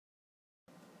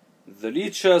The Lee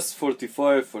Chess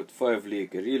 45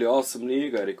 league, a really awesome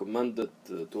league. I recommend it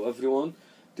to everyone.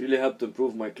 It really helped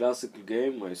improve my classical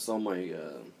game. I saw my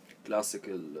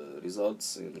classical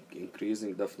results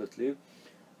increasing, definitely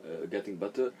getting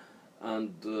better,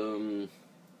 and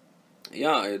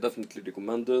yeah, I definitely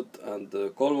recommend it. And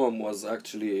colwem was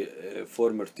actually a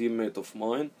former teammate of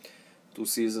mine. 2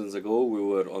 seasons ago we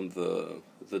were on the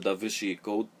Da Vinci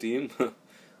Code team,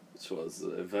 which was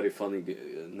a very funny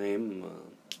name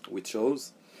we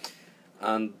chose.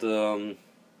 And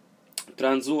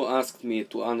Tranzoo asked me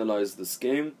to analyze this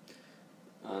game,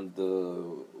 and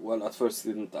well, at first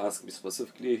he didn't ask me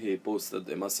specifically. He posted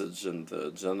a message in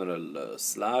the general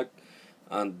Slack,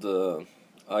 and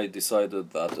I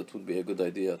decided that it would be a good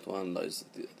idea to analyze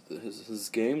his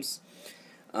games.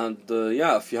 And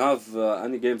yeah, if you have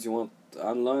any games you want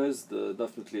analyzed,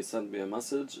 definitely send me a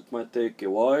message. It might take a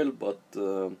while, but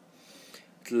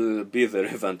it'll be there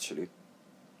eventually.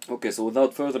 Okay, so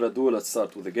without further ado, let's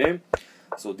start with the game.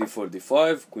 So d4,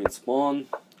 d5, queen pawn,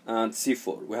 and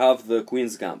c4. We have the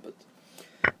queen's gambit.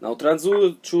 Now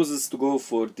Tranzoo chooses to go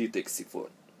for d takes c4.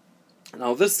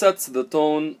 Now this sets the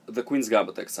tone. The queen's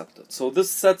gambit accepted. So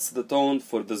this sets the tone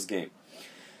for this game.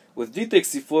 With d takes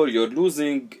c4, you're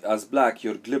losing as black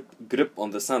your grip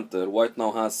on the center. White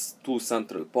now has 2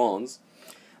 central pawns,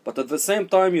 but at the same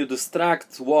time you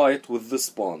distract white with this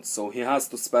pawn, so he has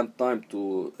to spend time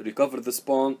to recover this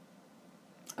pawn,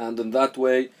 and in that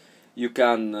way you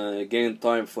can gain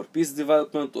time for piece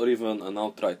development or even an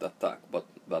outright attack, but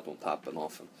that won't happen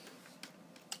often.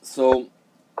 So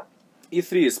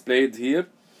e3 is played here.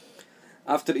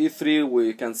 After e3,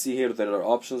 we can see here there are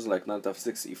options like knight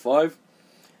f6, e5.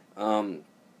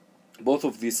 Both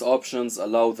of these options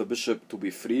allow the bishop to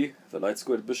be free, the light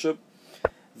squared bishop.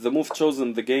 The move chosen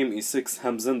in the game, e6,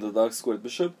 hems in the dark squared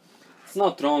bishop. It's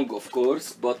not wrong, of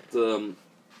course, but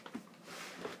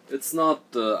it's not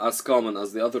as common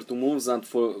as the other 2 moves, and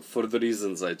for the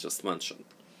reasons I just mentioned.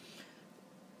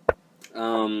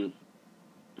 Now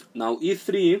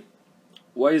e3,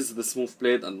 why is this move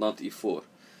played and not e4?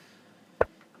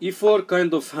 e4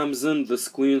 kind of hems in this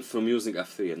queen from using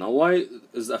f3. Now why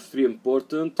is f3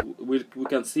 important? We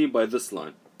can see by this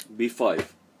line,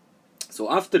 b5.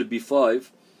 So after b5,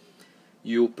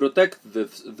 you protect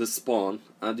this pawn,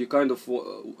 and you kind of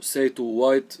say to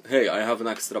white, hey, I have an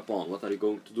extra pawn, what are you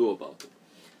going to do about it?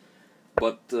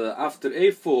 But after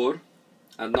a4,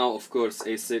 and now of course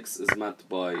a6 is met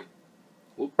by,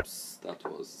 oops, that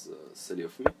was silly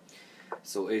of me.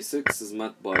 So a6 is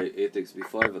met by a takes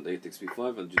b5 and a takes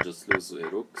b5, and you just lose a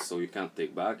rook, so you can't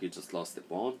take back, you just lost a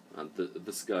pawn, and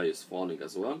this guy is falling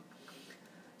as well.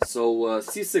 So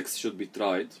c6 should be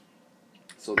tried,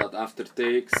 so that after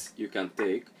takes you can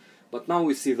take. But now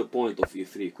we see the point of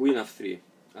e3, queen f3,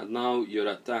 and now you're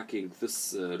attacking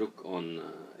this rook on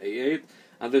a8,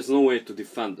 and there's no way to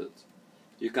defend it.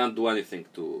 You can't do anything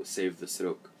to save this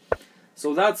rook.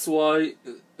 So that's why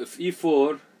if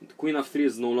e4, queen f3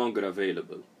 is no longer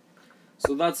available.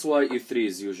 So that's why e3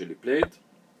 is usually played.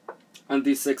 And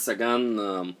d6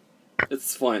 again,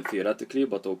 it's fine theoretically,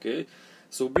 but okay.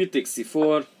 So b takes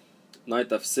c4, knight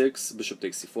f6, bishop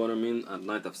takes c4 I mean, and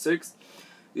knight f6.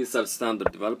 These are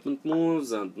standard development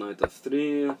moves, and knight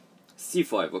f3,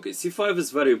 c5. Okay, c5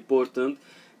 is very important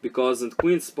because in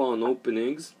queen's pawn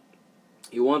openings,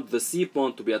 you want the c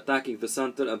pawn to be attacking the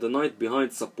center, and the knight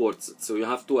behind supports it, so you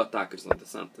have 2 attackers on the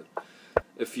center.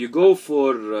 If you go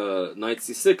for knight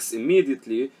c6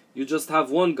 immediately, you just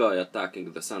have 1 guy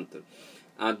attacking the center,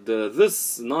 and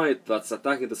this knight that's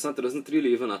attacking the center isn't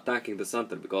really even attacking the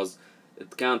center, because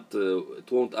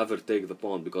it won't ever take the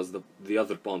pawn, because the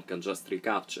other pawn can just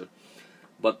recapture.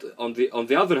 But on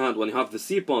the other hand, when you have the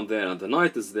c pawn there and the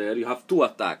knight is there, you have 2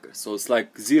 attackers, so it's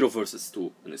like 0 versus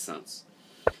 2 in a sense.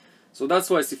 So that's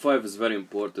why c5 is very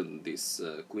important in these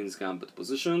queen's gambit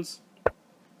positions.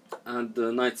 And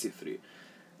knight c3.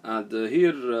 And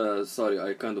here, sorry,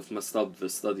 I kind of messed up the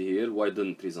study here. White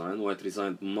didn't resign. White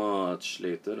resigned much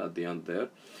later at the end there.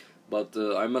 But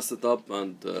I messed it up,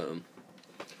 and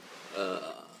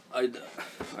I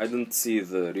didn't see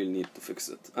the real need to fix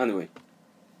it. Anyway,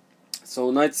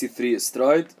 so knight c3 is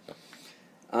tried.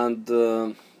 And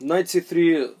knight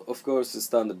c3, of course, is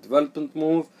standard development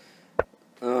move.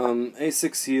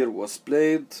 a6 here was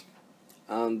played,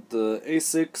 and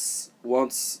a6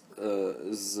 once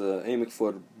is aiming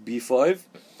for b5,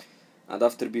 and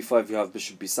after b5 you have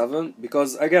bishop b7,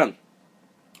 because again,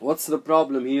 what's the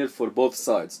problem here for both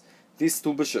sides? These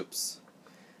 2 bishops,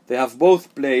 they have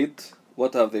both played,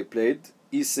 what have they played?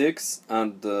 e6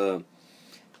 and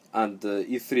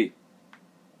e3.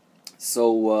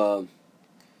 So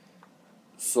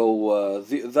So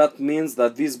that means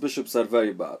that these bishops are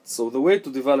very bad. So the way to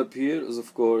develop here is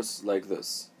of course like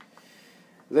this.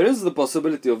 There is the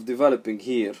possibility of developing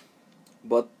here,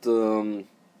 but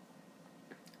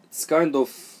it's kind of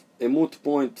a moot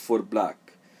point for black.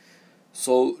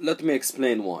 So let me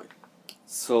explain why.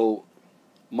 So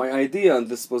my idea in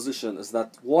this position is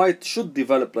that white should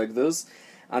develop like this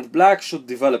and black should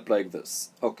develop like this.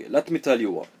 Okay, let me tell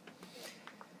you why.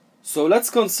 So let's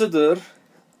consider,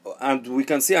 and we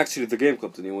can see actually the game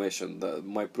continuation,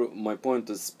 my point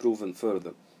is proven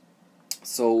further.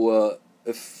 So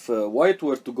if white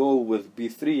were to go with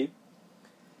b3,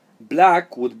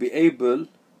 black would be able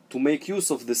to make use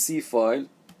of the c file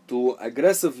to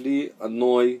aggressively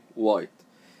annoy white.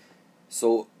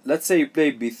 So let's say you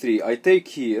play b3, I take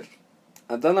here,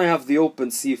 and then I have the open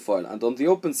c file, and on the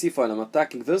open c file I'm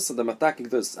attacking this and I'm attacking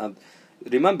this, and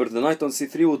remember the knight on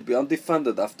c3 would be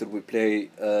undefended after we play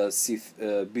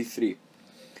b3.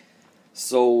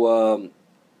 So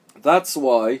that's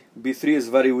why b3 is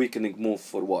a very weakening move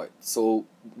for white. So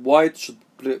white should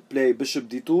play bishop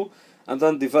d2 and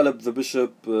then develop the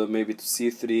bishop maybe to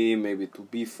c3, maybe to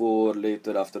b4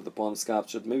 later after the pawn is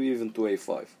captured, maybe even to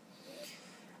a5.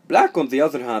 Black, on the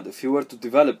other hand, if he were to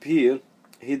develop here,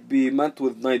 he'd be met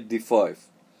with knight d5.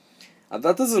 And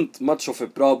that isn't much of a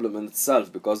problem in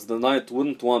itself, because the knight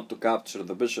wouldn't want to capture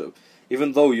the bishop,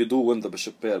 even though you do win the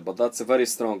bishop pair, but that's a very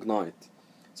strong knight.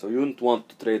 So you wouldn't want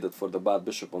to trade it for the bad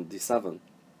bishop on d7.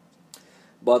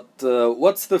 But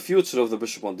what's the future of the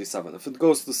bishop on d7? If it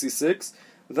goes to c6,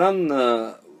 then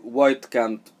white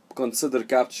can't consider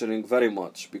capturing very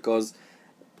much, because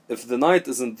if the knight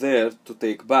isn't there to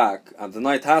take back, and the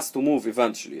knight has to move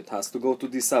eventually, it has to go to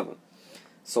d7.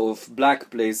 So if black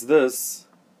plays this,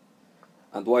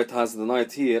 and white has the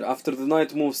knight here, after the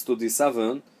knight moves to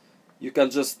d7, you can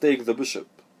just take the bishop.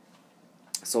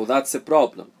 So that's a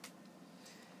problem.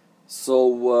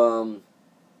 So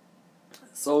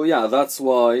yeah, that's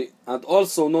why. And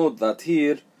also note that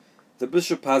here, the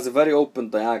bishop has a very open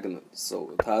diagonal,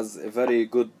 so it has a very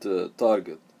good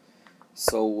target.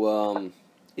 So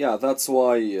yeah, that's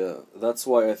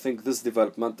why I think this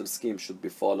developmental scheme should be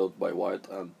followed by white,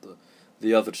 and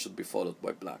the other should be followed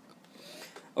by black.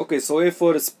 Okay, so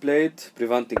a4 is played,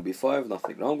 preventing b5,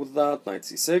 nothing wrong with that. Knight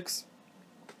c6,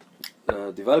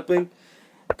 developing,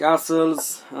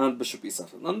 castles, and bishop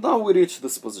e7. And now we reach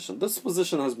this position. This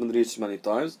position has been reached many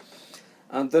times,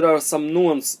 and there are some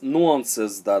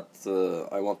nuances that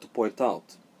I want to point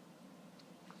out.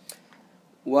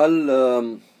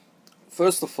 Well,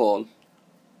 first of all,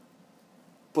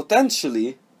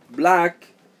 potentially black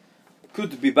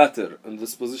could be better in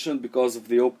this position because of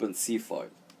the open c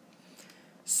file.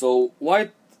 So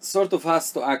white sort of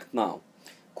has to act now.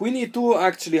 Queen e2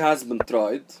 actually has been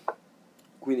tried.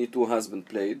 Queen e2 has been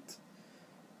played.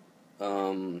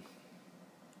 You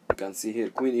can see here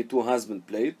Queen e2 has been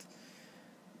played,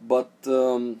 but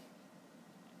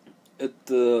it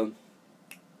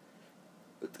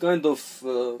kind of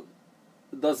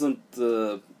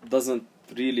doesn't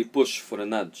really push for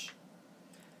an edge.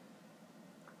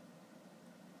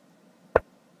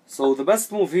 So the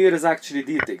best move here is actually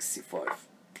d takes c5,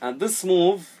 and this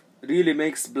move really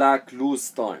makes black lose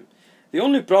time. The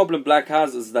only problem black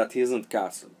has is that he isn't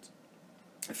castled.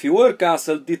 If he were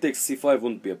castled, d takes c5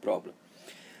 wouldn't be a problem.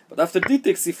 But after d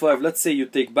takes c5, let's say you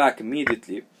take back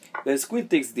immediately, there's queen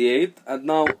takes d8, and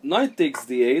now knight takes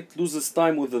d8 loses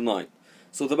time with the knight.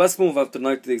 So the best move after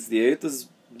knight takes d8 is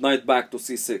knight back to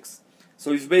c6.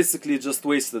 So you've basically just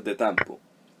wasted the tempo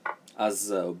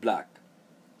as black.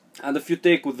 And if you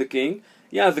take with the king,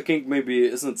 yeah, the king maybe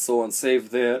isn't so unsafe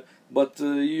there, but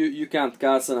you can't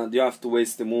castle and you have to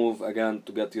waste a move again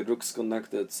to get your rooks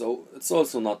connected, so it's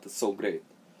also not so great.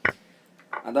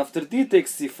 And after d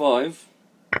takes c5,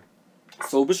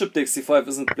 so bishop takes c5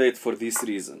 isn't played for these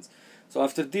reasons. So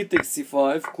after d takes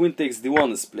c5, queen takes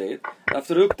d1 is played.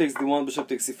 After rook takes d1, bishop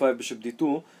takes c5, bishop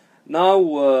d2.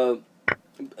 Now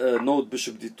note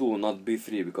bishop d2, not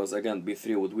b3, because again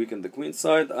b3 would weaken the queen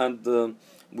side, and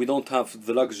we don't have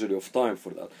the luxury of time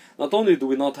for that. Not only do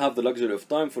we not have the luxury of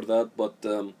time for that, but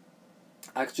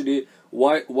actually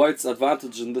white's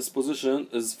advantage in this position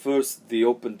is first the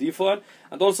open d file,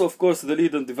 and also of course the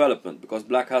lead in development, because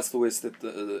black has to waste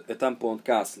a tempo on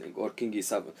castling or king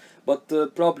e7. But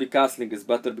probably castling is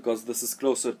better because this is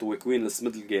closer to a queenless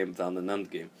middle game than an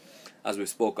end game, as we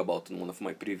spoke about in one of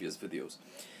my previous videos.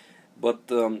 But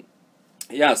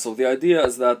yeah, so the idea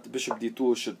is that bishop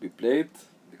d2 should be played,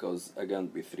 because again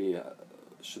b3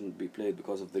 shouldn't be played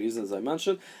because of the reasons I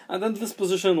mentioned. And in this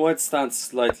position white stands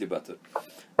slightly better.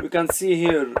 We can see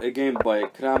here a game by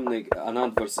Kramnik,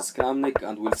 Anand versus Kramnik,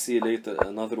 and we'll see later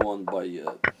another one by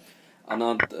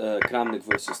Anand Kramnik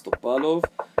versus Topalov.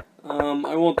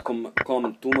 I won't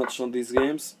comment too much on these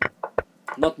games.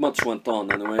 Not much went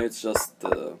on anyway. It's just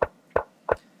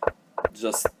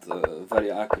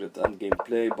very accurate endgame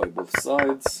play by both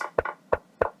sides.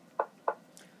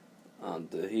 And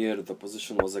here the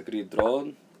position was agreed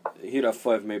drawn. Here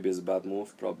f5 maybe is a bad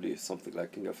move, probably something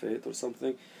like king f8 or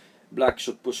something. Black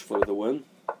should push for the win.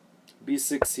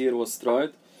 b6 here was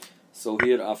tried. So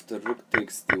here after rook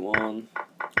takes d1,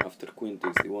 after queen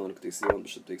takes d1, rook takes d1,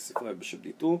 bishop takes c5, bishop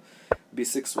d2,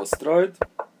 b6 was tried,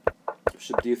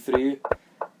 bishop d3,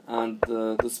 and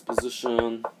this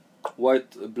position,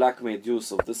 black made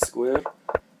use of this square,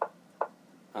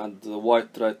 and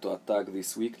white tried to attack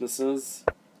these weaknesses.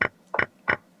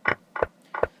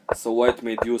 So white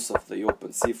made use of the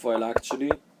open c file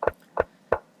actually,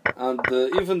 and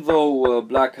even though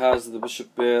black has the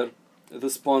bishop pair,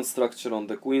 this pawn structure on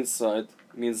the queen side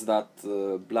means that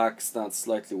black stands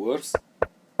slightly worse.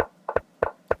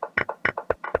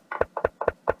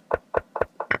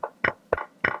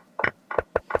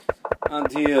 And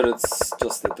here it's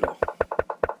just a draw.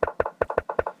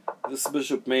 This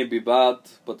bishop may be bad,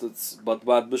 but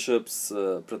bad bishops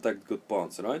protect good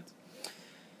pawns, right?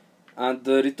 And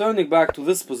returning back to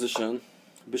this position,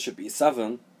 bishop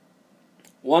e7,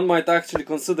 one might actually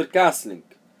consider castling.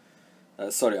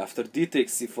 After d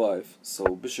takes c5,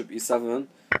 so bishop e7,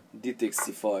 d takes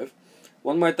c5,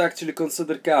 one might actually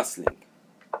consider castling,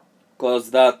 because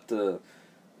that,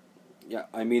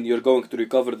 I mean, you're going to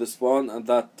recover this pawn, and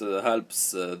that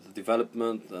helps the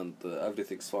development, and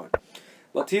everything's fine.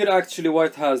 But here actually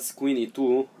white has queen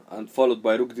e2, and followed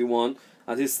by rook d1,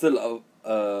 and he still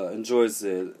enjoys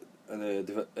a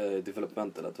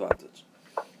developmental advantage.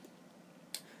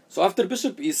 So after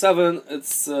bishop e7,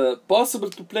 it's possible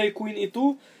to play queen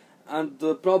e2, and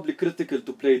probably critical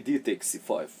to play d takes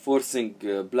c5, forcing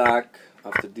black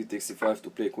after d takes c5 to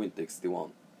play queen takes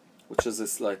d1, which is a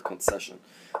slight concession.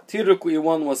 Here rook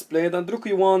e1 was played, and rook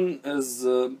e1 is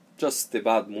just a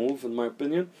bad move in my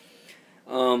opinion.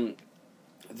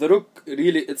 The rook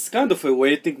really, it's kind of a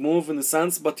waiting move in a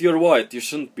sense, but you're white, you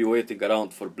shouldn't be waiting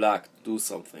around for black to do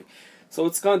something. So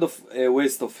it's kind of a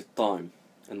waste of time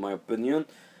in my opinion.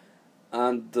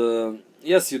 And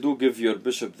yes, you do give your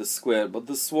bishop the square, but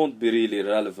this won't be really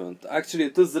relevant. Actually,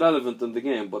 it is relevant in the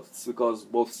game, but it's because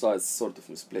both sides sort of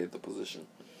misplayed the position.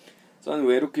 So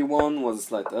anyway, rook e1 was a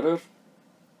slight error.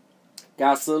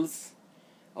 Castles.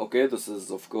 Okay, this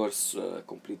is of course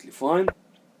completely fine.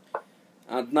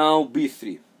 And now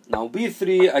b3. Now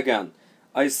b3, again,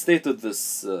 I stated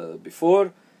this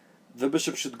before, the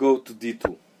bishop should go to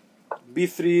d2.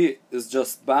 b3 is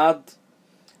just bad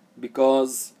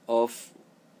because of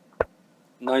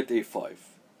knight a5.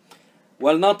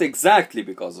 Well, not exactly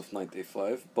because of knight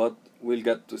a5, but we'll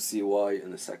get to see why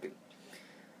in a second.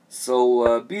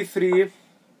 So b3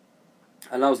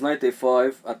 allows knight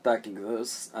a5 attacking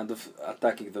this and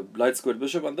attacking the light squared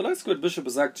bishop, and the light squared bishop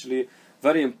is actually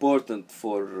very important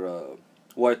for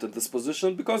white in this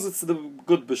position because it's the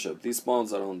good bishop. These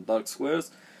pawns are on dark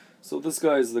squares, so this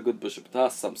guy is the good bishop. It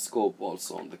has some scope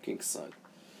also on the king's side.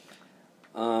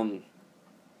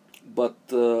 But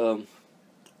the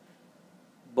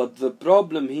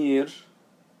problem here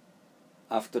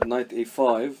after knight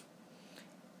a5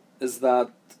 is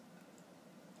that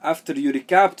after you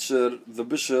recapture the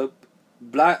bishop,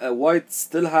 white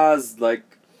still has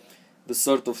like the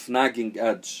sort of nagging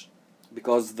edge,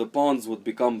 because the pawns would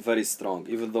become very strong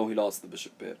even though he lost the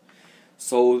bishop pair.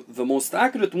 So the most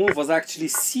accurate move was actually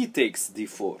c takes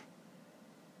d4.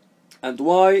 And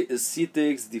why is c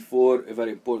takes d4 a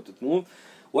very important move?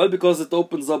 Well, because it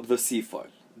opens up the c file.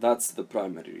 That's the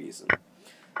primary reason.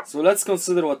 So let's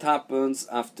consider what happens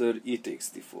after e takes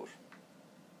d4.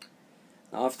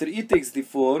 Now after e takes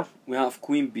d4, we have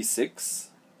queen b6,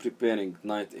 preparing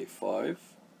knight a5.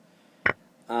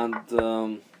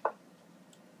 And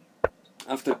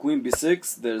after queen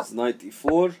b6, there's knight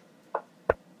e4.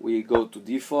 We go to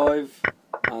d5,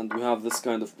 and we have this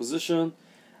kind of position.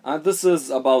 And this is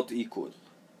about equal.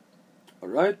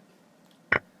 Alright?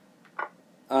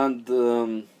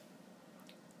 And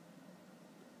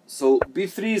so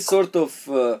b3 sort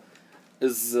of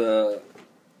is,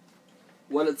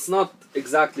 well, it's not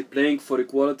exactly playing for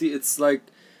equality. It's like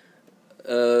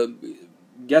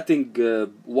getting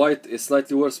white a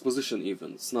slightly worse position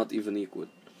even. It's not even equal.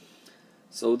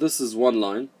 So this is one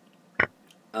line.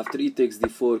 After e takes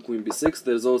d4, queen b6,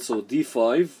 there's also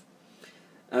d5.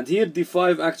 And here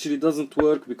d5 actually doesn't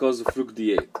work because of rook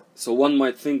d8. So one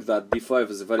might think that d5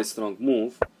 is a very strong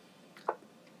move.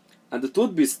 And it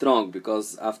would be strong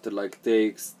because after like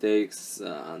takes,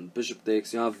 and bishop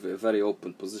takes, you have a very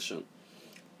open position.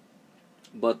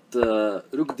 but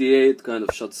rook d8 kind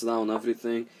of shuts down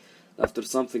everything. After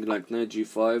something like knight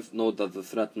g5, note that the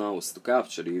threat now is to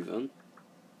capture even.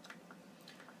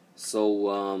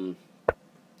 So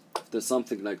after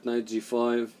something like knight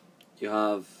g5, you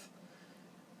have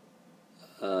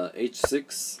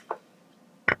h6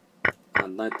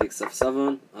 and knight takes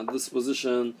f7 at this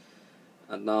position,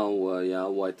 and now yeah,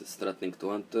 white is threatening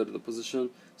to enter the position.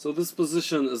 So this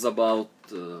position is about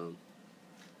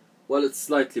well, it's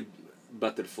slightly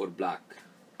better for black.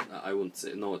 I wouldn't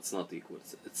say, no, it's not equal,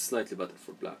 it's slightly better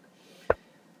for black.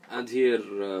 And here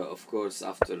of course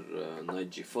after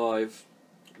knight g5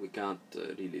 we can't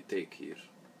really take here.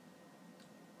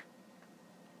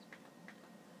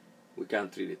 We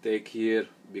can't really take here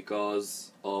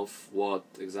because of what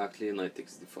exactly? Knight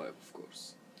takes d5, of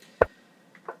course.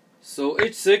 So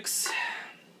h6,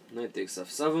 knight takes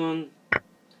f7,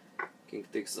 king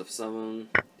takes f7,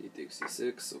 d takes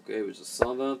e6. Okay, we just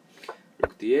saw that.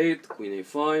 Rook d8, queen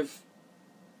a5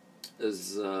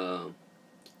 is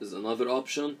another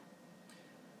option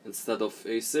instead of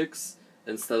a6,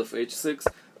 instead of h6,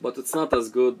 but it's not as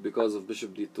good because of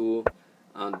bishop d2,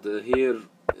 and here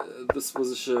this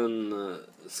position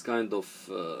is kind of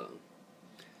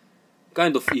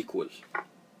equal.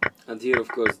 And here of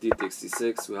course d takes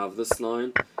c6, we have this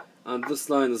line, and this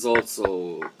line is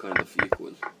also kind of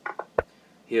equal.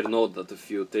 Here note that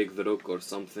if you take the rook or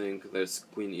something, there's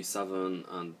queen e7,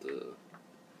 and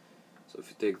so if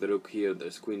you take the rook here,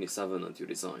 there's queen e7 and you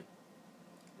resign.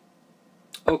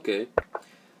 Okay,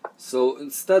 so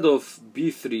instead of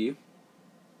b3,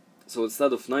 so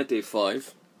instead of knight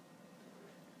a5,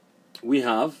 we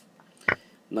have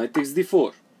knight takes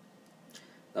d4.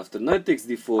 After knight takes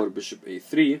d4, bishop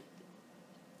a3.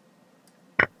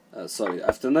 Sorry,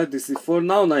 after knight takes d4,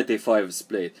 now knight a5 is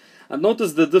played. And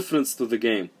notice the difference to the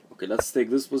game. Okay, let's take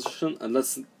this position and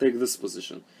let's take this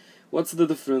position. What's the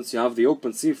difference? You have the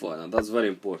open c file, and that's very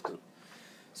important.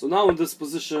 So now in this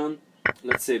position,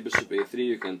 let's say bishop a3,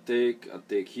 you can take and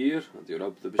take here, and you're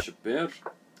up the bishop pair.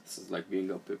 This is like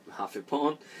being up half a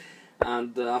pawn.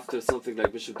 And after something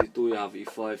like bishop d2, you have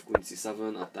e5, queen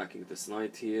c7, attacking this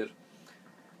knight here.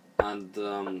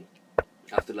 And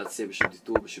after, let's say, bishop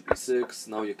d2, bishop e6,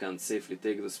 now you can safely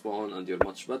take this pawn and you're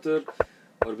much better.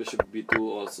 Or bishop b2,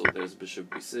 also there's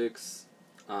bishop b6,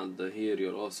 and here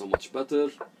you're also much better.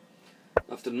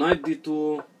 After knight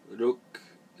d2, rook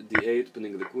d8,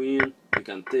 pinning the queen, you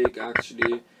can take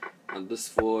actually, and this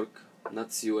fork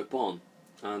nets you a pawn,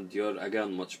 and you're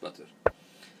again much better.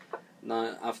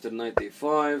 Now after knight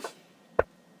a5,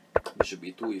 bishop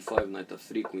e2, e5, knight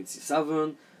f3, queen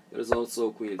c7, there is also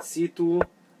queen c2,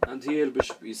 and here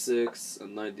bishop e6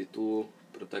 and knight d2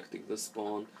 protecting this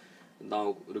pawn.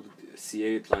 Now rook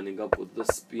c8 lining up with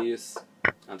this piece,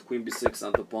 and queen b6,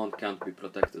 and the pawn can't be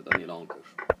protected any longer.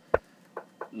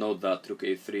 Note that rook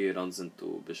a3 runs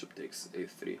into bishop takes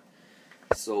a3.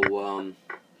 So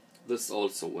this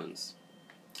also wins.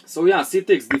 So yeah, c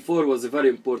takes d4 was a very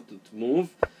important move,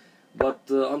 but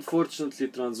unfortunately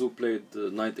Tranzoo played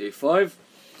knight a5,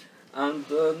 and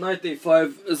knight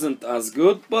a5 isn't as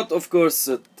good, but of course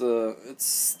it's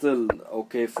still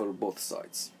okay for both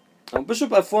sides. Now bishop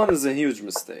f1 is a huge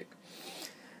mistake.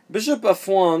 Bishop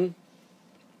f1,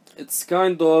 it's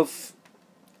kind of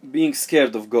being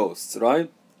scared of ghosts,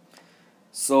 right?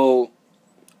 So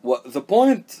what the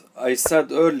point I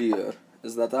said earlier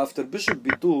is that after bishop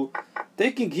b2,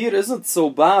 taking here isn't so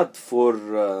bad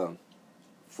for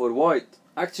white.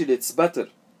 Actually, it's better.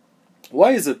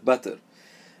 Why is it better?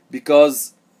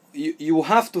 Because you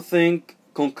have to think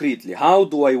concretely. How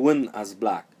do I win as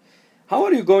black? How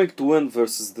are you going to win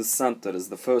versus the center is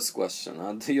the first question,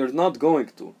 and you're not going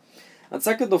to. And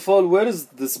second of all, where is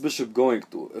this bishop going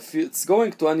to? If it's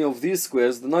going to any of these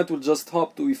squares, the knight will just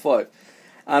hop to e5.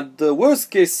 At the worst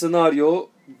case scenario,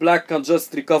 black can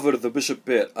just recover the bishop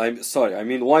pair. I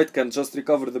mean white can just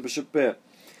recover the bishop pair.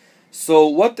 So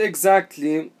what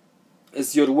exactly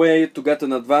is your way to get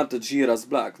an advantage here as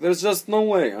black? There's just no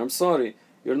way. I'm sorry.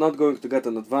 You're not going to get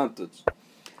an advantage.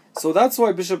 So that's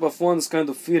why bishop f1 is kind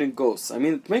of fearing ghosts. I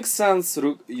mean, it makes sense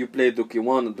you played rook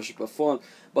e1 and bishop f1,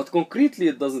 but concretely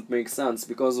it doesn't make sense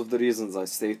because of the reasons I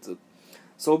stated.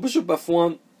 So bishop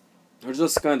f1, you're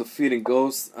just kind of fearing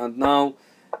ghosts, and now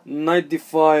knight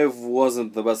d5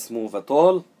 wasn't the best move at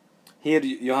all. Here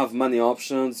you have many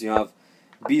options. You have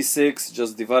b6,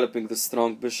 just developing the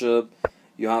strong bishop.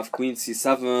 You have queen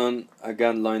c7,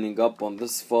 again lining up on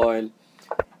this file.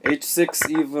 h6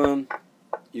 even.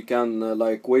 You can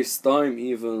like waste time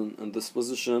even in this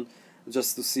position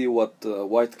just to see what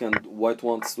white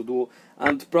wants to do,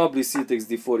 and probably c takes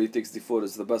d4, e takes d4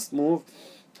 is the best move.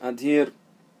 And here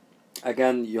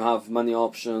Again, you have many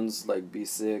options like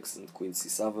b6 and queen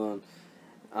c7,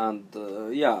 and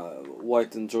yeah,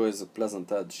 white enjoys a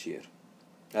pleasant edge here.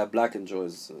 Black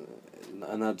enjoys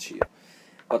an edge here.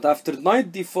 But after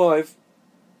knight d5,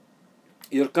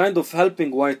 you're kind of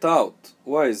helping white out.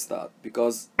 Why is that?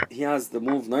 Because he has the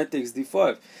move knight takes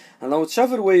d5, and now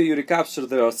whichever way you recapture,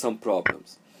 there are some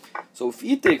problems. So if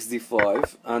e takes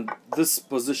d5 and this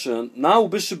position, now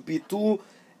bishop b2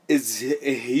 is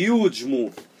a huge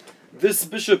move. This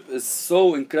bishop is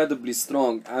so incredibly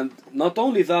strong, and not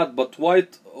only that, but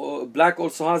black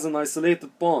also has an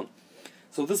isolated pawn.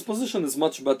 So this position is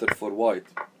much better for white.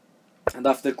 And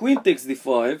after queen takes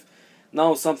d5,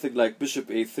 now something like bishop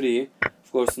a3.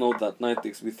 Of course, note that knight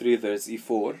takes b3, there's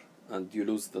e4, and you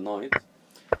lose the knight.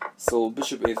 So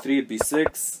bishop a3,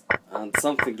 b6, and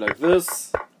something like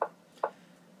this.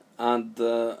 And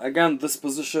again, this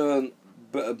position,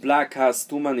 black has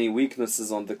too many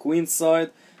weaknesses on the queen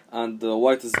side, and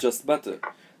white is just better.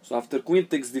 So after queen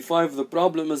takes d5, the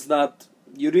problem is that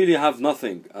you really have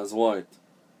nothing as white.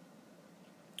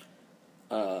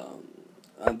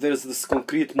 And there's this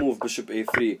concrete move, bishop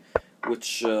a3,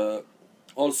 which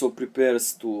also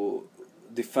prepares to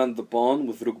defend the pawn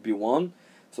with rook b1.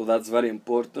 So that's very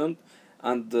important.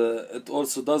 And it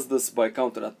also does this by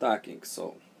counter-attacking.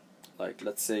 So, like,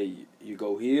 let's say you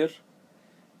go here,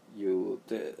 you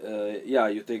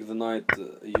take the knight,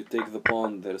 you take the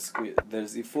pawn, there's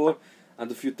e4,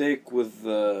 and if you take with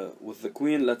the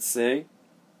queen, let's say,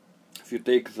 if you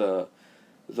take the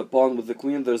pawn with the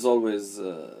queen, there's always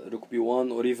rook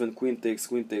b1, or even queen takes,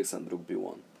 and rook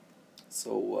b1.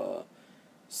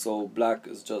 So black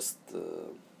is just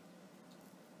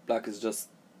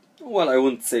well, I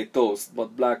wouldn't say toast,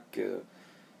 but black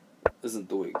isn't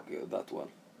doing that well.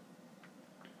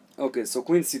 Okay, so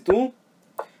queen c2,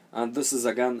 and this is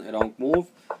again a wrong move.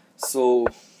 So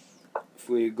if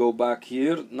we go back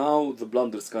here, now the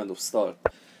blunders kind of start.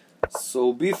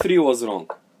 So b3 was wrong,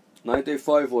 knight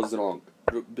a5 was wrong,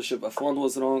 bishop f1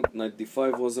 was wrong, knight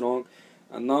d5 was wrong,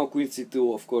 and now queen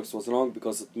c2 of course was wrong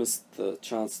because it missed the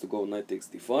chance to go knight takes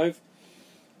d5.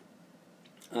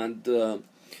 And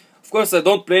of course I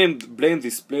don't blame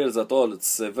these players at all.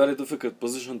 It's a very difficult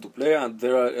position to play, and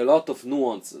there are a lot of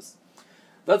nuances.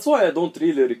 That's why I don't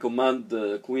really recommend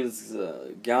queen's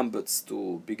gambits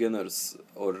to beginners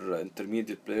or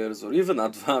intermediate players or even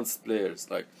advanced players.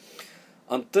 Like,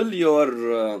 until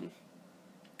you're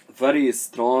very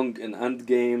strong in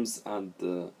endgames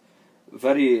and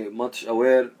very much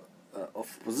aware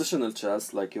of positional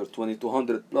chess, like you're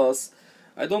 2200 plus,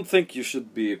 I don't think you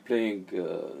should be playing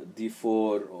d4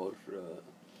 or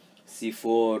c4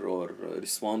 or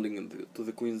responding to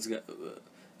the queen's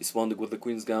responding with the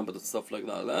queen's gambit and stuff like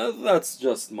that. That's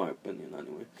just my opinion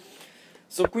anyway.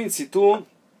 So queen c2,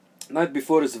 knight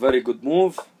b4 is a very good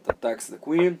move. It attacks the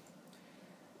queen,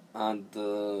 and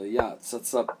yeah, it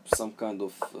sets up some kind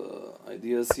of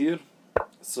ideas here.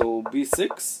 So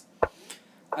b6,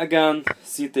 again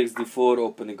c takes d4,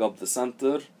 opening up the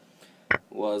center,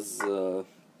 was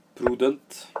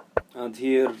prudent. And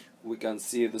here we can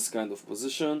see this kind of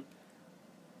position.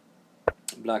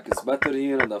 Black is better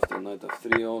here, and after knight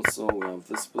f3 also we have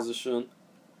this position,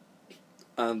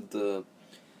 and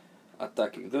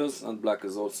attacking this, and black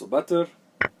is also better.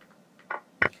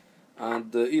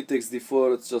 And e takes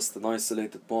d4, it's just an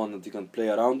isolated pawn and you can play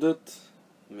around it,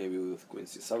 maybe with queen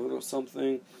c7 or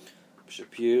something.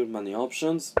 Bishop here, many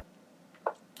options.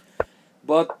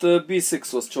 But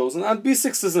b6 was chosen, and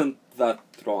b6 isn't that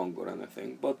wrong or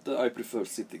anything, but I prefer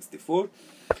c takes d4.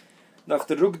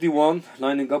 After rook d1,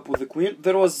 lining up with the queen,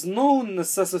 there was no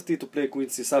necessity to play queen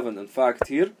c7. In fact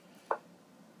here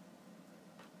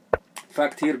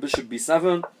bishop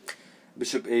b7,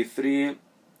 bishop a3,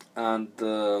 and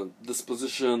this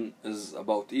position is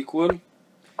about equal.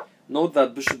 Note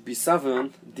that bishop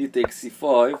b7, d takes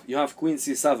c5, you have queen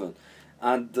c7,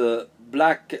 and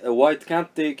white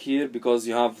can't take here because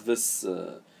you have this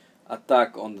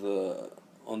attack on the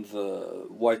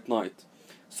white knight.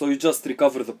 So you just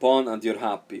recover the pawn and you're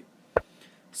happy.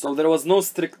 So there was no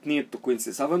strict need to queen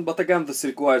c7, but again this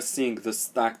requires seeing this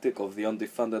tactic of the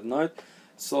undefended knight.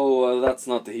 So that's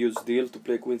not a huge deal to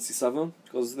play queen c7,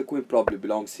 because the queen probably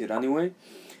belongs here anyway.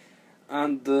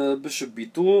 And bishop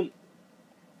b2,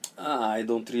 I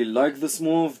don't really like this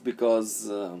move because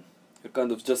you're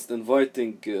kind of just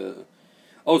inviting...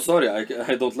 oh sorry,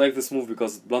 I don't like this move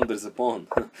because it blunders a pawn.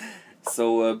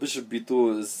 So bishop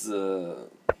b2 is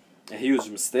a huge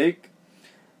mistake.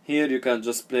 Here you can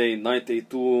just play knight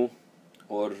a2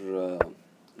 or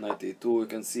knight a2 you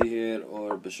can see here,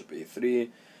 or bishop a3.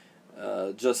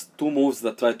 Just two moves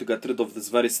that try to get rid of this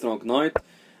very strong knight.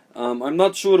 I'm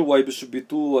not sure why bishop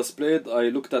b2 was played. I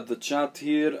looked at the chat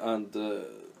here and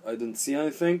I didn't see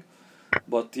anything.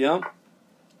 But yeah,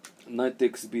 knight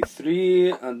takes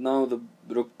b3, and now the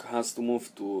rook has to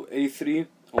move to a3,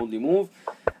 only move.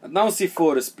 And now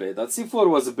c4 is played. That c4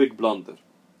 was a big blunder.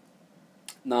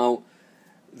 Now,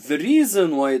 the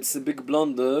reason why it's a big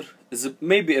blunder is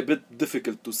maybe a bit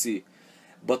difficult to see.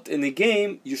 But in a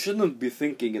game, you shouldn't be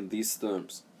thinking in these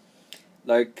terms.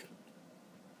 Like,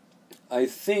 I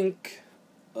think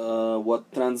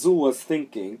what Tranzoo was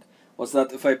thinking was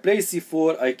that if I play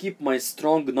c4, I keep my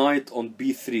strong knight on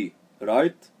b3,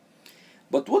 right?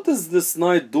 But what is this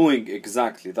knight doing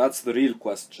exactly? That's the real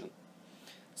question.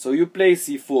 So you play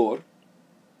c4,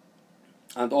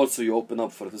 and also you open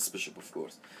up for this bishop, of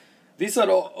course. These are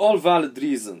all valid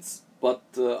reasons, but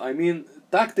I mean,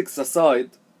 tactics aside,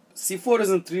 c4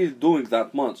 isn't really doing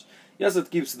that much. Yes,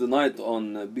 it keeps the knight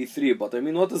on b3, but I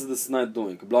mean, what is this knight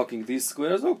doing? Blocking these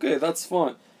squares? Okay, that's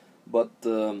fine. But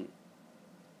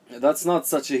that's not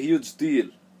such a huge deal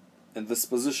in this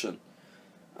position.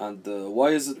 And why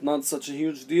is it not such a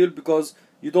huge deal? Because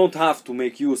you don't have to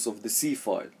make use of the c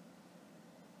file.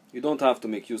 You don't have to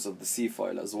make use of the c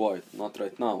file as white, not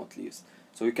right now at least.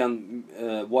 So you can,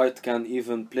 white can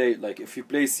even play, like if you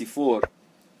play c4,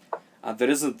 and there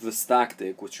isn't this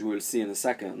tactic, which you will see in a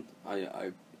second.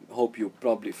 I hope you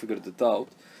probably figured it out.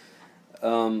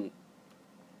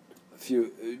 If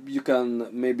you can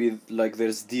maybe, like,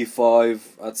 there's d5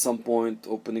 at some point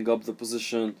opening up the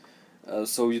position,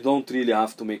 so you don't really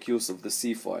have to make use of the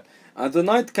c file. And the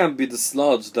knight can be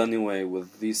dislodged anyway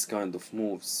with these kind of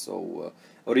moves, so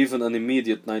or even an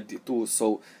immediate knight d2.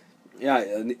 So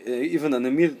yeah, even an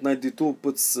immediate knight d2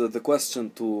 puts the question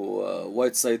to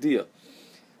white's idea,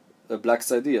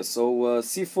 black's idea. So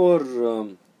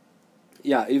c4,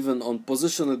 yeah, even on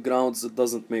positional grounds it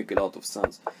doesn't make a lot of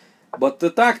sense. But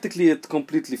tactically it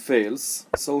completely fails.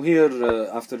 So here,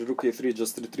 after rook a3,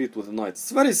 just retreat with the knight.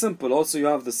 It's very simple. Also you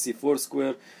have the c4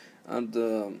 square, and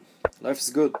life is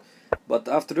good. But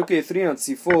after rook a3 and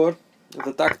c4,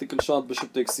 the tactical shot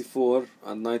bishop takes c4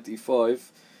 and knight e5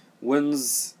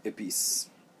 wins a piece.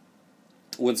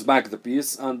 Wins back the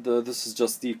piece, and this is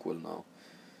just equal now.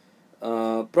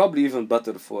 Probably even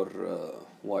better for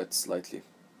white slightly.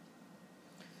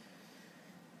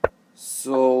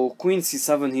 So queen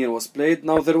c7 here was played.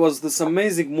 Now there was this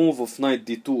amazing move of knight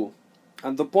d2,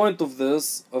 and the point of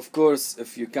this, of course,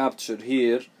 if you capture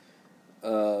here,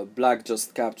 black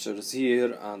just captures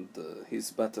here and he's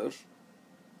better.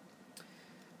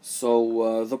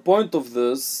 So the point of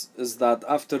this is that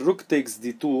after rook takes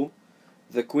d2,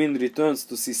 the queen returns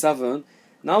to c7.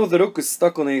 Now the rook is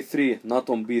stuck on a3, not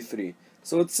on b3.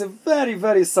 So it's a very,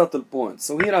 very subtle point.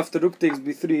 So here after rook takes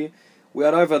b3, we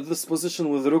arrive at this position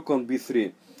with rook on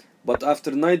b3. But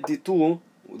after knight d2,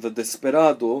 the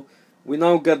desperado, we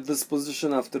now get this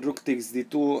position after rook takes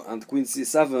d2 and queen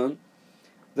c7.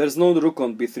 There's no rook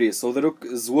on b3, so the rook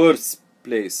is worse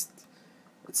placed.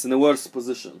 It's in a worse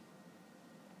position.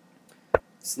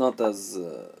 It's not as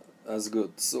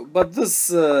good. So, but this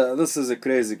is a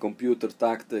crazy computer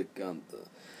tactic, and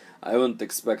I wouldn't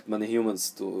expect many humans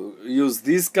to use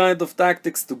these kind of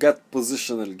tactics to get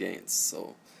positional gains.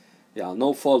 So yeah,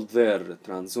 no fault there,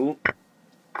 Tranzoo.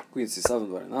 Queen c7,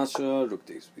 very natural. Rook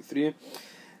takes b3.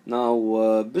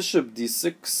 Now bishop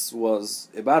d6 was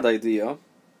a bad idea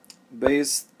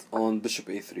based on bishop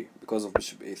a3, because of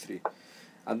bishop a3.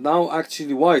 And now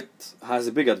actually white has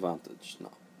a big advantage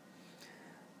now.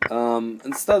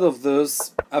 Instead of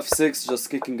this, f6, just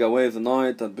kicking away the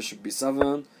knight and bishop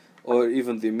b7, or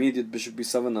even the immediate bishop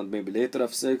b7 and maybe later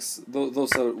f6,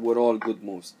 those were all good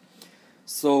moves.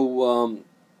 So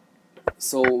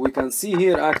so we can see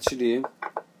here actually,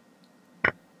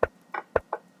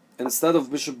 instead of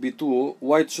bishop b2,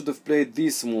 white should have played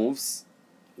these moves,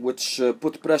 which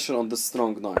put pressure on the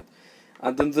strong knight.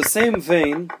 And in the same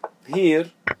vein,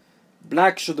 here,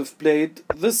 black should have played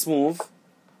this move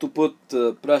to put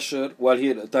pressure, while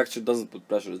here it actually doesn't put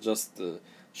pressure, it just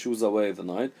shoos away the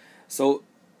knight. So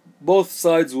both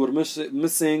sides were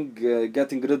missing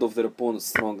getting rid of their opponent's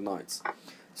strong knights.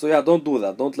 So yeah, don't do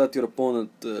that. Don't let your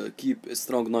opponent keep a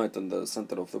strong knight in the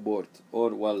center of the board. Or,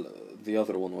 well, the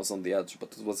other one was on the edge,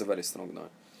 but it was a very strong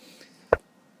knight.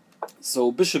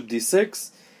 So bishop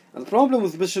d6. And the problem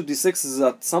with bishop d6 is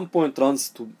that at some point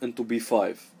runs into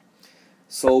b5.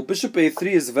 So bishop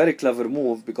a3 is a very clever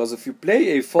move, because if you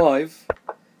play a5,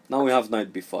 now we have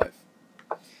knight b5.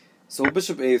 So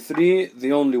bishop a3,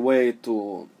 the only way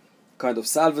to kind of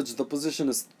salvage the position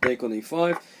is to take on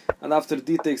e5, and after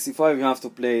d takes e5 you have to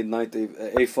play knight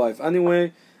a5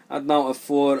 anyway, and now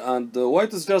f4, and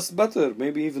white is just better,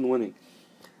 maybe even winning.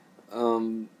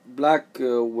 black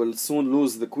will soon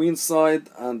lose the queen side,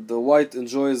 and white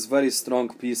enjoys very strong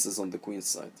pieces on the queen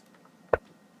side.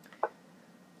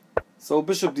 So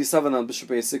bishop d7 and bishop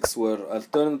a6 were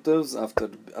alternatives after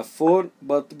f4,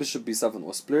 but bishop b7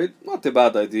 was played. Not a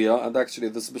bad idea, and actually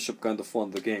this bishop kind of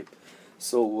won the game.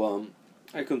 So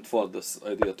I couldn't fault this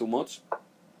idea too much.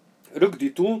 Rook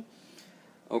d2,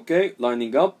 okay,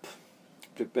 lining up,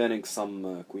 preparing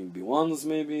some queen b1s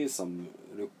maybe, some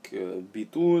rook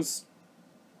b2s.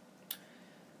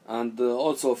 And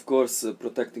also, of course,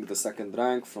 protecting the second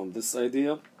rank from this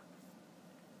idea.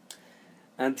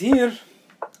 And here,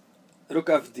 rook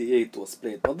f d8 was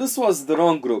played. But this was the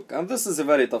wrong rook. And this is a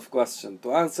very tough question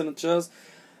to answer in chess.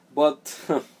 But,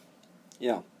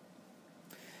 yeah.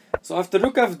 So after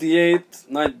rook f d8,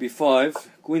 knight b5,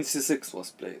 queen c6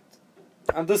 was played.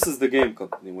 And this is the game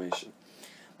continuation.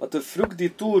 But if rook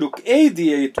d2, rook a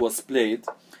d8 was played,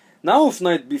 now if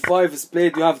knight b5 is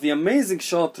played, you have the amazing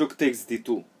shot rook takes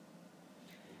d2.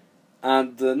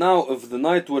 And now if the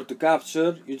knight were to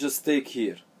capture, you just take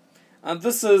here. And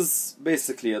this is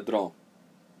basically a draw.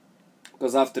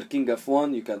 Because after king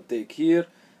f1, you can take here.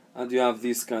 And you have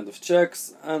these kind of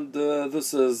checks. And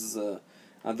this is...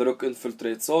 and the rook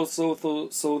infiltrates also.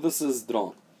 So this is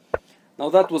drawn. Now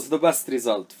that was the best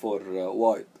result for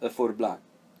for black.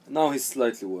 Now he's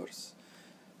slightly worse.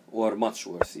 Or much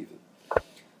worse even.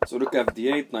 So rook f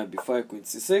d8, knight b5, queen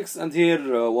c6. And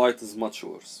here white is much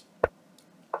worse.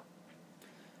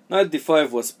 Knight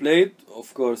d5 was played,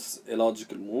 of course a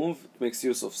logical move. It makes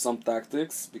use of some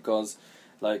tactics because,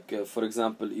 like for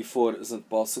example, e4 isn't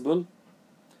possible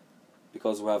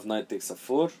because we have knight takes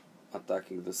f4,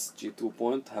 attacking this g2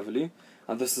 point heavily,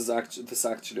 and this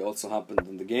actually also happened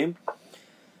in the game.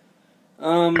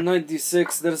 Knight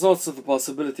d6. There's also the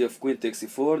possibility of queen takes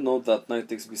e4. Note that knight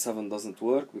takes b7 doesn't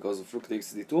work because of rook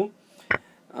takes d2,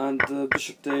 and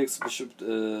bishop takes, bishop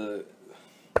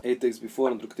a takes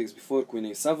b4 and rook takes b4, queen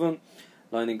a7,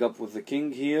 lining up with the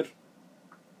king here,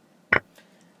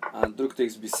 and rook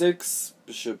takes b6,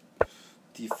 bishop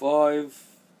d5,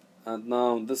 and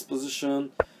now in this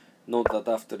position, note that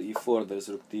after e4 there is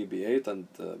rook d b8, and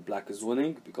black is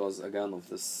winning because again of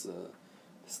this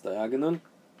this diagonal.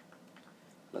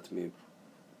 Let me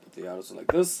put the arrows like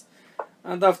this,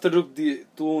 and after rook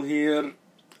d2 here,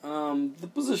 the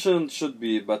position should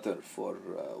be better for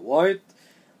white.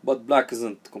 But black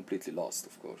isn't completely lost,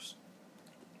 of course.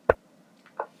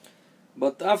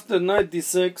 But after knight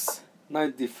d6,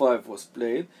 knight d5 was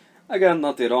played. Again,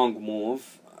 not a wrong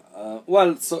move.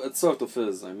 Well, so it sort of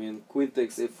is. I mean, queen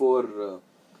takes a4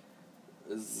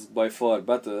 is by far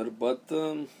better, but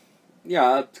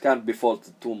yeah, it can't be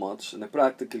faulted too much. In a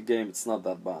practical game, it's not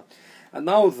that bad. And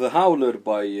now the howler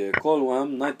by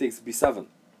colwem, knight takes b7.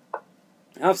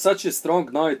 I have such a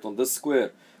strong knight on this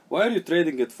square. Why are you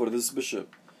trading it for this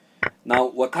bishop? Now,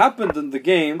 what happened in the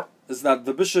game is that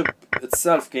the bishop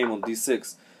itself came on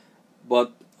d6.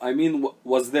 But, I mean,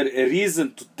 was there a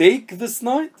reason to take this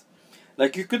knight?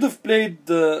 Like, you could have played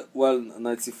well,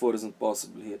 knight c4 isn't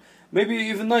possible here. Maybe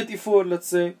even knight e4, let's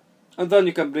say. And then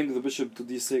you can bring the bishop to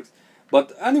d6.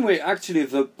 But anyway, actually,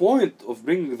 the point of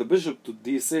bringing the bishop to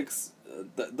d6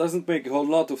 doesn't make a whole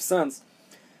lot of sense.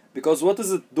 Because what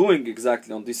is it doing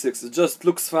exactly on d6? It just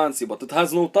looks fancy, but it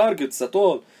has no targets at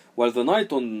all. While the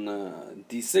knight on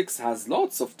d6 has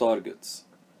lots of targets.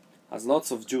 Has lots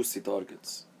of juicy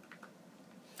targets.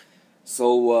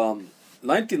 So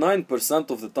 99%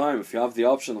 of the time, if you have the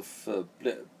option of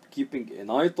keeping a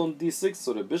knight on d6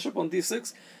 or a bishop on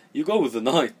d6, you go with the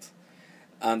knight.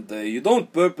 And you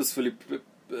don't purposefully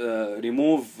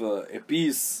remove a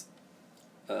piece,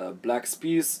 black's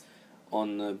piece,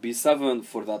 on b7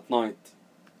 for that knight.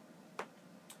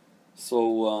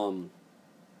 So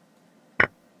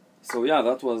yeah,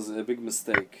 that was a big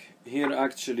mistake. Here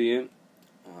actually,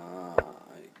 I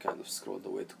kind of scrolled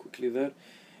away too quickly there.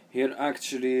 Here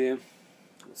actually,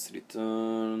 let's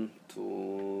return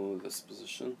to this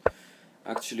position.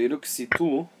 Actually, rook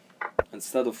c2,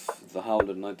 instead of the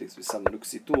howler knight takes b7, rook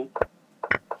c2.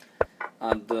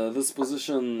 And this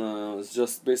position is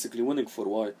just basically winning for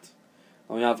white.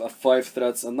 Now we have f5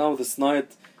 threats, and now this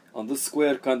knight on this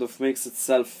square kind of makes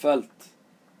itself felt.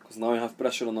 Because now you have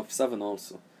pressure on f7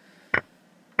 also.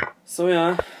 So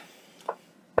yeah,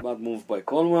 bad move by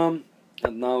colwem,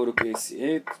 and now rook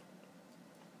ac8.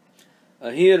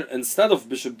 Here, instead of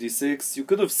bishop d6, you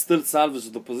could have still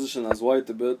salvaged the position as white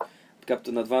a bit, kept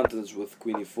an advantage with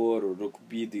queen e4 or rook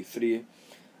b d3.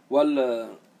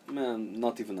 Well, man,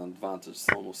 not even an advantage, it's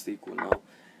almost equal now.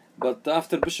 But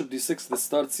after bishop d6, this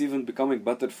starts even becoming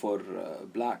better for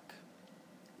black.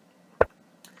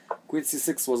 Queen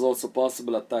c6 was also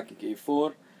possible, attacking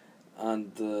a4.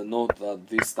 And note that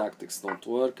these tactics don't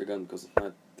work again because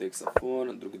knight takes f4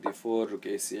 and rook d4, rook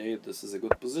ac8. This is a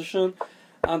good position.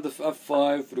 And if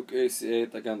f5, rook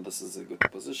ac8, again this is a good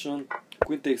position.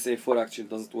 Queen takes a4 actually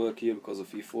doesn't work here because of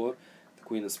e4. The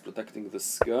queen is protecting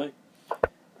this guy,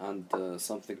 and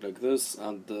something like this.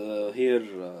 And here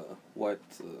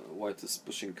white is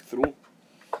pushing through.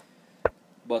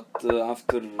 But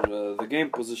after the game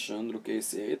position, rook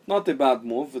ac8, not a bad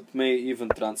move. It may even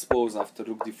transpose after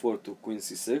rook d4 to queen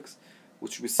c6,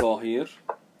 which we saw here.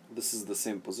 This is the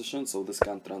same position, so this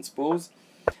can transpose.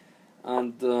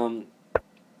 And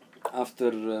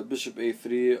after bishop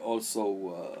a3,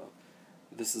 also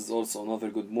this is also another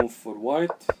good move for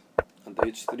white. And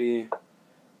h3,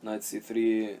 knight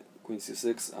c3, queen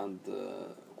c6, and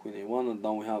queen a1. And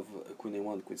now we have queen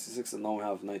a1, queen c6, and now we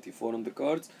have knight e4 on the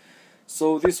cards.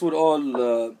 So these were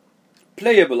all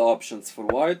playable options for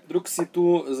white. Rook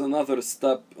c2 is another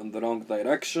step in the wrong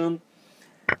direction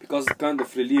because it kind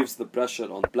of relieves the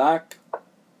pressure on black.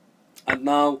 And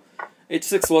now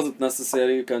h6 wasn't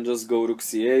necessary. You can just go rook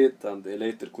c8 and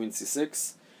later queen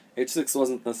c6. h6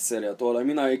 wasn't necessary at all. I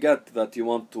mean, I get that you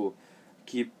want to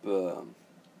keep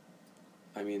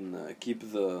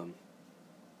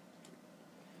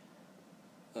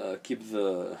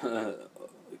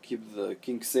keep the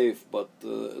king safe, but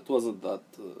it wasn't that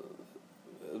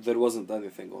there wasn't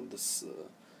anything on this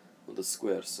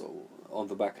square, so on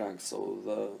the back rank,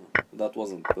 so that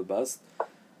wasn't the best.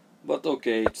 But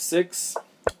okay, h6,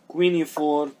 queen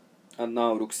e4, and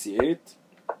now rook c8,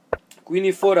 queen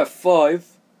e4, f5.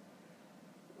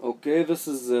 Okay, this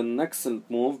is an excellent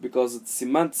move because it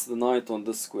cements the knight on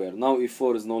this square. Now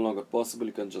e4 is no longer possible,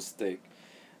 you can just take.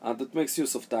 And it makes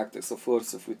use of tactics. Of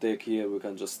course, if we take here, we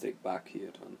can just take back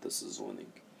here, and this is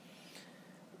winning.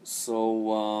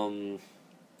 So,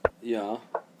 yeah,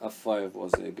 f5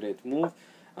 was a great move.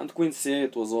 And queen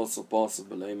c8 was also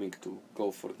possible, aiming to go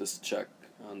for this check.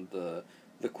 And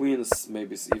the queen is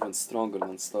maybe even stronger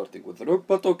than starting with the rook,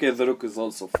 but okay, the rook is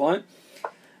also fine.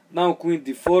 Now queen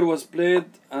d4 was played,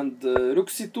 and rook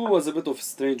c2 was a bit of a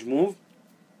strange move.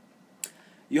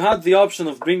 You had the option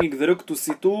of bringing the rook to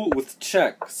c2 with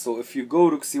check. So if you go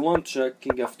rook c1 check,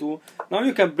 king f2, now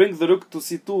you can bring the rook to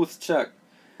c2 with check.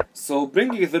 So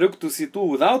bringing the rook to c2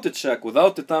 without a check,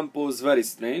 without a tempo, is very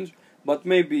strange. But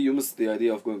maybe you missed the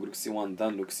idea of going rook c1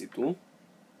 then rook c2.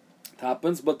 It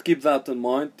happens, but keep that in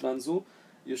mind, Tranzoo.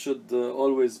 You should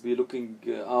always be looking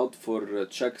out for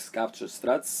checks, capture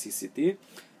strats, CCT.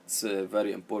 It's a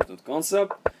very important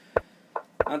concept.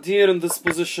 And here in this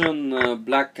position,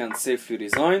 black can safely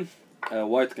resign,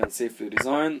 white can safely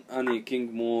resign. Any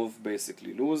king move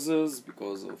basically loses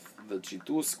because of the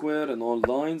g2 square and all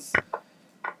lines.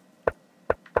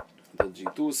 The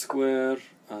g2 square,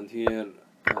 and here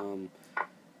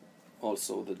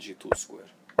also the g2 square.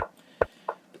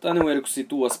 But anyway, rook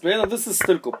c2 was played, and this is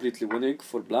still completely winning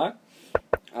for black.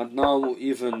 And now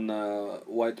even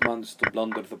white managed to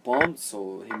blunder the pawn,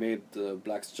 so he made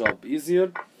black's job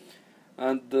easier.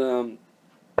 And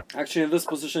actually in this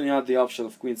position you had the option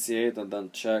of queen c8 and then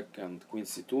check and queen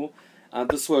c2. And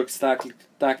this works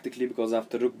tactically because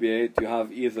after rook b8 you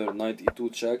have either knight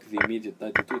e2 check, the immediate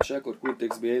knight e2 check, or queen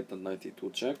takes b8 and knight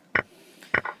e2 check.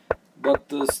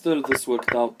 But still this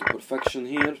worked out to perfection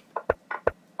here.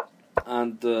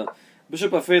 And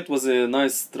bishop f8 was a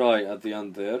nice try at the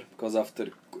end there, because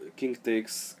after king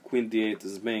takes, queen d8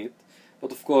 is mate.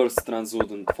 But of course Tranzoo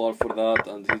didn't fall for that,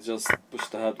 and he just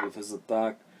pushed ahead with his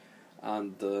attack.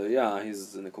 And yeah,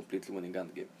 he's in a completely winning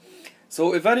endgame.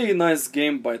 So a very nice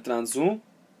game by Tranzoo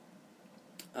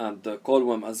and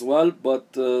colwem as well,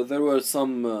 but there were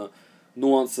some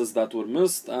nuances that were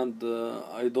missed, and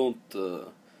I don't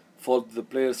fault the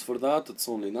players for that, it's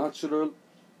only natural.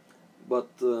 But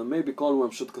maybe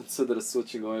colwem should consider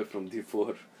switching away from d4,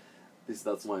 at least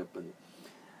that's my opinion.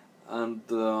 And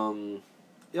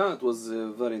yeah, it was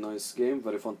a very nice game,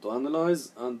 very fun to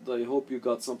analyze, and I hope you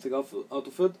got something out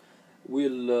of it.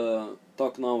 We'll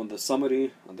talk now in the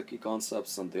summary and the key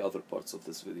concepts and the other parts of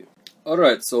this video.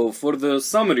 Alright, so for the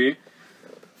summary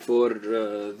for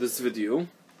this video,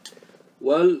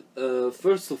 well,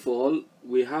 first of all,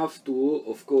 we have to,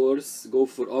 of course, go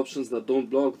for options that don't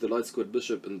block the light squared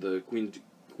bishop in the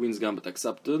Queen's Gambit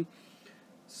accepted.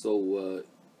 So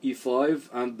e5,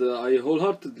 and I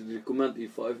wholeheartedly recommend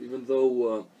e5, even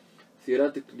though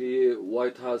theoretically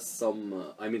white has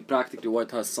some, practically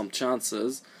white has some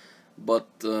chances, but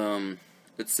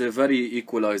it's a very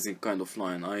equalizing kind of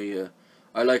line.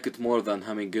 I like it more than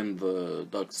hemming in the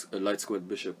light squared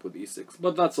bishop with e6,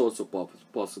 but that's also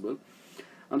possible.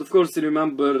 And of course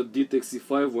remember d takes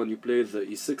e5 when you play the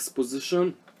e6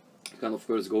 position, can of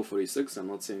course go for e6. I'm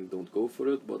not saying don't go for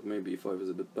it, but maybe e5 is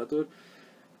a bit better,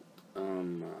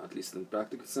 at least in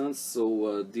practical sense. So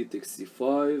d takes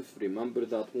c5. Remember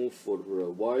that move for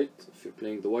white if you're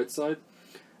playing the white side,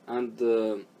 and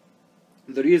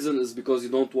the reason is because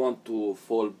you don't want to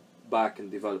fall back in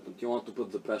development. You want to put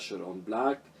the pressure on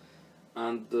black,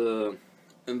 and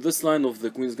in this line of the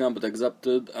Queen's Gambit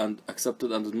accepted, and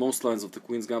in most lines of the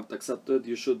Queen's Gambit accepted,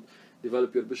 you should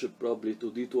develop your bishop probably to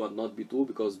d2 and not b2,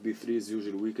 because b3 is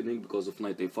usually weakening because of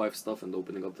knight a5 stuff and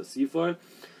opening up the c file.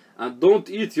 And don't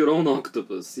eat your own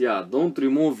octopus. Yeah, don't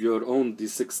remove your own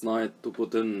d6 knight to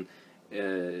put in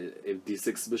a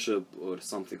d6 bishop or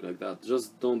something like that.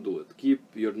 Just don't do it. Keep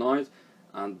your knight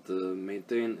and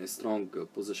maintain a strong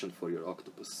position for your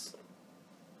octopus.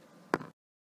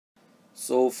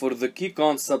 So for the key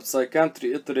concepts, I can't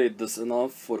reiterate this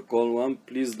enough for colwem.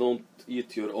 Please don't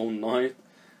eat your own knight.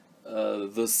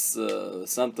 This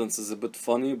sentence is a bit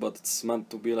funny, but it's meant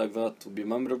to be like that to be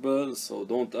memorable, so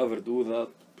don't ever do that,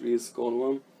 please,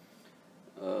 colwem.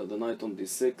 The knight on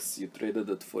d6, you traded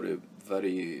it for a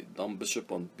very dumb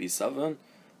bishop on b7. I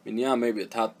mean, yeah, maybe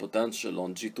it had potential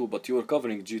on g2, but you were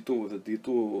covering g2 with a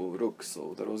d2 rook,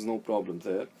 so there was no problem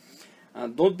there.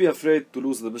 And don't be afraid to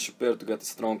lose the bishop pair to get a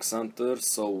strong center.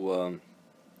 So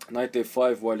knight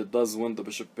a5, while it does win the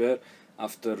bishop pair,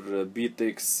 after b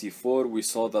takes c4, we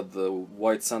saw that the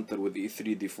white center with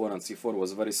e3, d4 and c4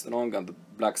 was very strong, and the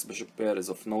black's bishop pair is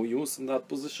of no use in that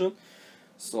position.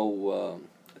 So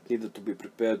it needed to be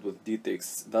prepared with d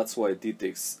takes. That's why c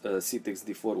takes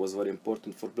d4 was very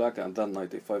important for black, and then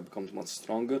knight a5 becomes much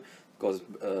stronger because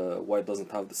white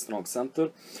doesn't have the strong center.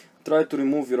 Try to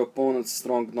remove your opponent's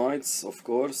strong knights, of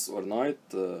course, or knight.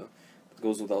 It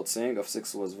goes without saying.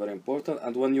 f6 was very important.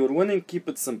 And when you're winning, keep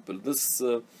it simple. This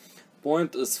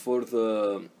point is for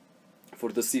the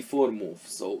c4 move.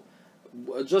 So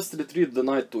just retreat the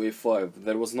knight to a5.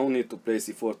 There was no need to play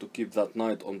c4 to keep that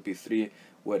knight on b3,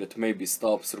 where it maybe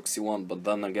stops rook c1, but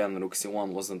then again rook c1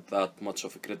 wasn't that much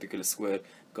of a critical square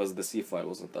because the c file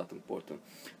wasn't that important.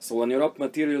 So when you're up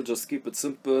material, just keep it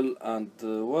simple, and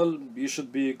well, you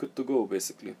should be good to go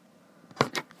basically.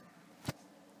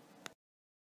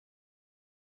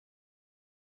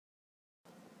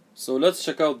 So let's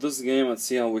check out this game and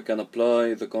see how we can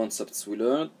apply the concepts we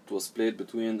learned. It was played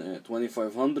between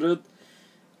 2500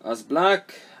 as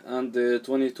black and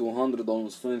 2200,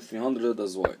 almost 2300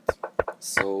 as white.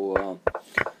 So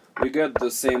we get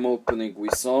the same opening we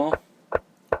saw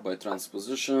by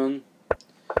transposition,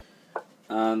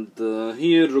 and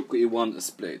here rook e1 is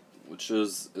played, which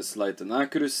is a slight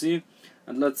inaccuracy,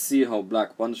 and let's see how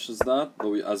black punishes that.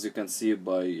 Though as you can see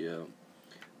by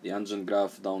the engine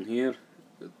graph down here,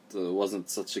 it wasn't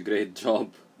such a great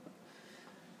job.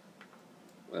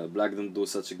 Black didn't do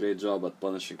such a great job at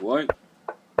punishing white.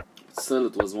 Still,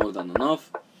 it was more than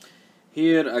enough.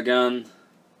 Here again,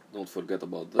 don't forget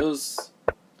about this.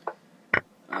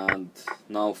 And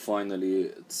now finally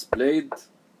it's played.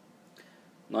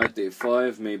 Knight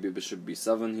a5, maybe bishop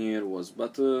b7 here was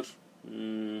better.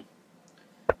 Yeah,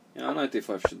 knight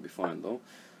a5 should be fine though.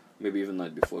 Maybe even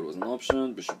knight b4 was an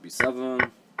option. Bishop b7.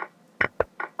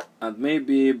 And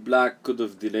maybe black could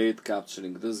have delayed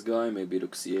capturing this guy. Maybe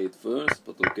rook c8 first,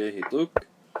 but okay, he took.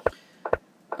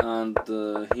 And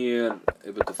here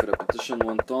a bit of a repetition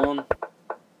went on,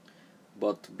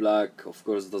 but black of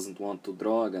course doesn't want to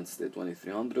draw against a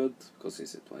 2300 because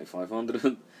he's a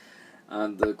 2500.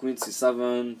 And queen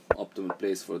c7, optimal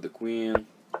place for the queen.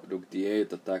 Rook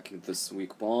d8, attacking this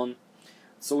weak pawn.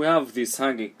 So we have these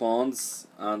hanging pawns,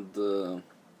 and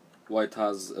black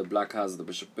has the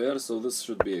bishop pair, so this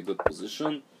should be a good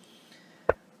position.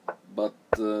 But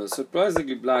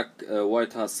surprisingly,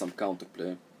 white has some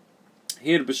counterplay.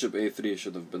 Here bishop a3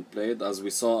 should have been played, as we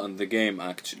saw in the game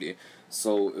actually.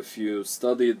 So if you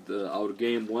studied our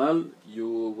game well,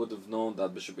 you would have known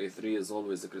that bishop a3 is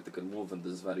always a critical move in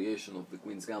this variation of the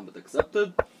Queen's Gambit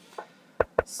accepted.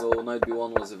 So knight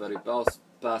b1 was a very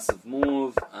passive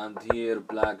move, and here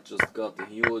black just got a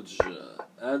huge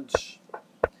edge,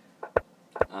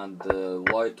 and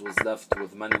white was left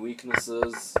with many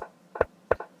weaknesses,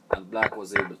 and black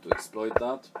was able to exploit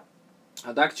that.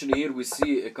 And actually here we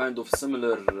see a kind of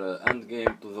similar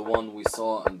endgame to the one we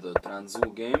saw in the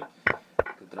Tranzoo game,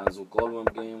 the Tranzoo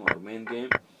colwem game, our main game.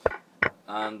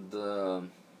 And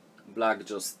black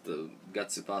just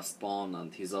gets a passed pawn,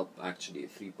 and he's up actually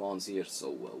 3 pawns here,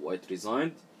 so white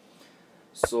resigned.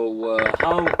 So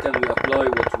how can we apply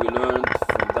what we learned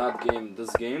from that game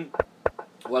this game?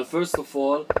 Well, first of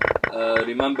all,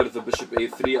 remember the bishop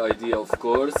a3 idea, of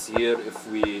course. Here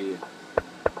if we...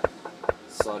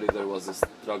 Sorry, there was a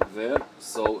struggle there.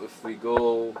 So if we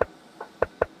go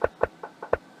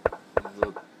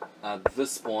at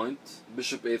this point.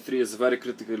 Bishop a3 is a very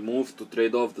critical move to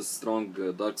trade off the strong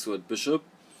dark squared bishop,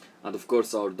 and of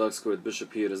course our dark squared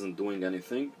bishop here isn't doing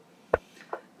anything.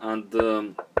 And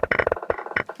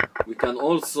we can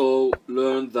also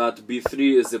learn that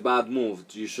b3 is a bad move.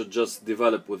 You should just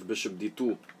develop with bishop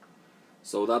d2.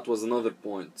 So that was another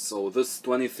point. So this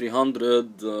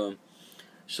 2300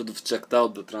 should have checked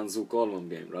out the Tranzoo colwem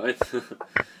game, right?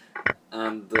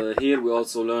 And here we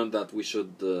also learned that we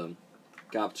should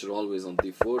capture always on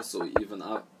d4. So even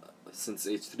since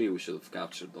h3 we should have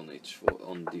captured on h4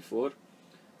 on d4.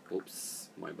 Oops,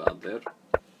 my bad there.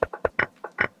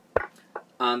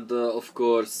 And of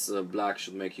course black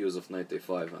should make use of knight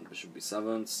a5 and bishop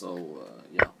b7. So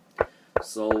yeah.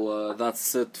 So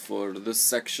that's it for this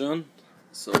section.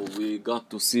 So we got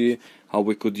to see how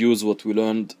we could use what we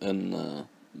learned in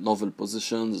novel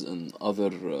positions and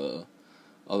other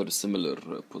similar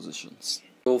positions.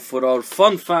 So for our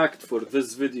fun fact for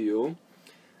this video,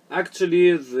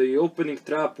 actually the opening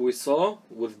trap we saw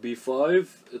with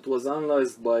b5, it was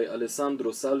analyzed by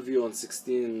Alessandro Salvio in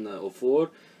 1604,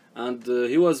 and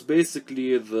he was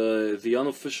basically the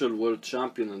unofficial world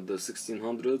champion in the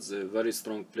 1600s, a very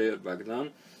strong player back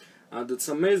then. And it's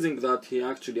amazing that he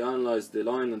actually analyzed the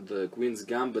line in the Queen's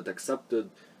Gambit accepted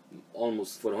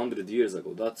almost 400 years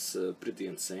ago. That's pretty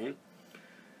insane.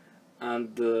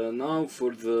 And now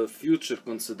for the future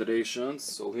considerations.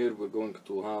 So here we're going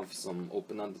to have some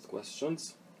open-ended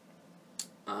questions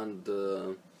and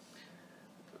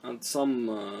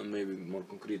some maybe more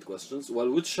concrete questions. Well,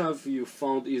 which have you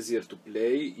found easier to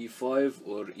play, e5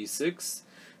 or e6?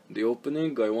 The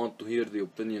opening, I want to hear the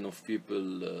opinion of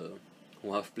people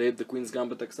who have played the Queen's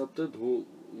Gambit accepted.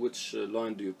 Which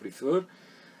line do you prefer?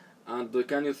 And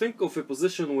can you think of a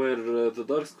position where the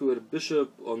dark square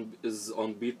bishop is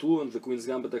on b2 and the Queen's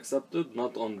Gambit accepted,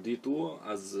 not on d2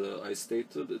 as I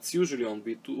stated? It's usually on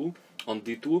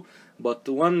d2, but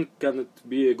when can it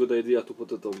be a good idea to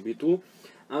put it on b2?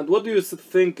 And what do you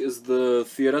think is the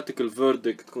theoretical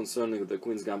verdict concerning the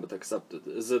Queen's Gambit accepted?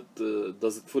 Is it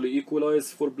does it fully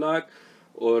equalize for black,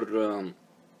 or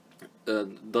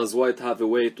does white have a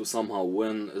way to somehow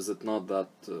win? Is it not that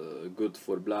good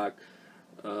for black?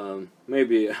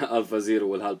 Maybe Alpha Zero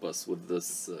will help us with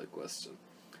this question.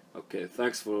 Okay,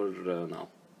 thanks for now.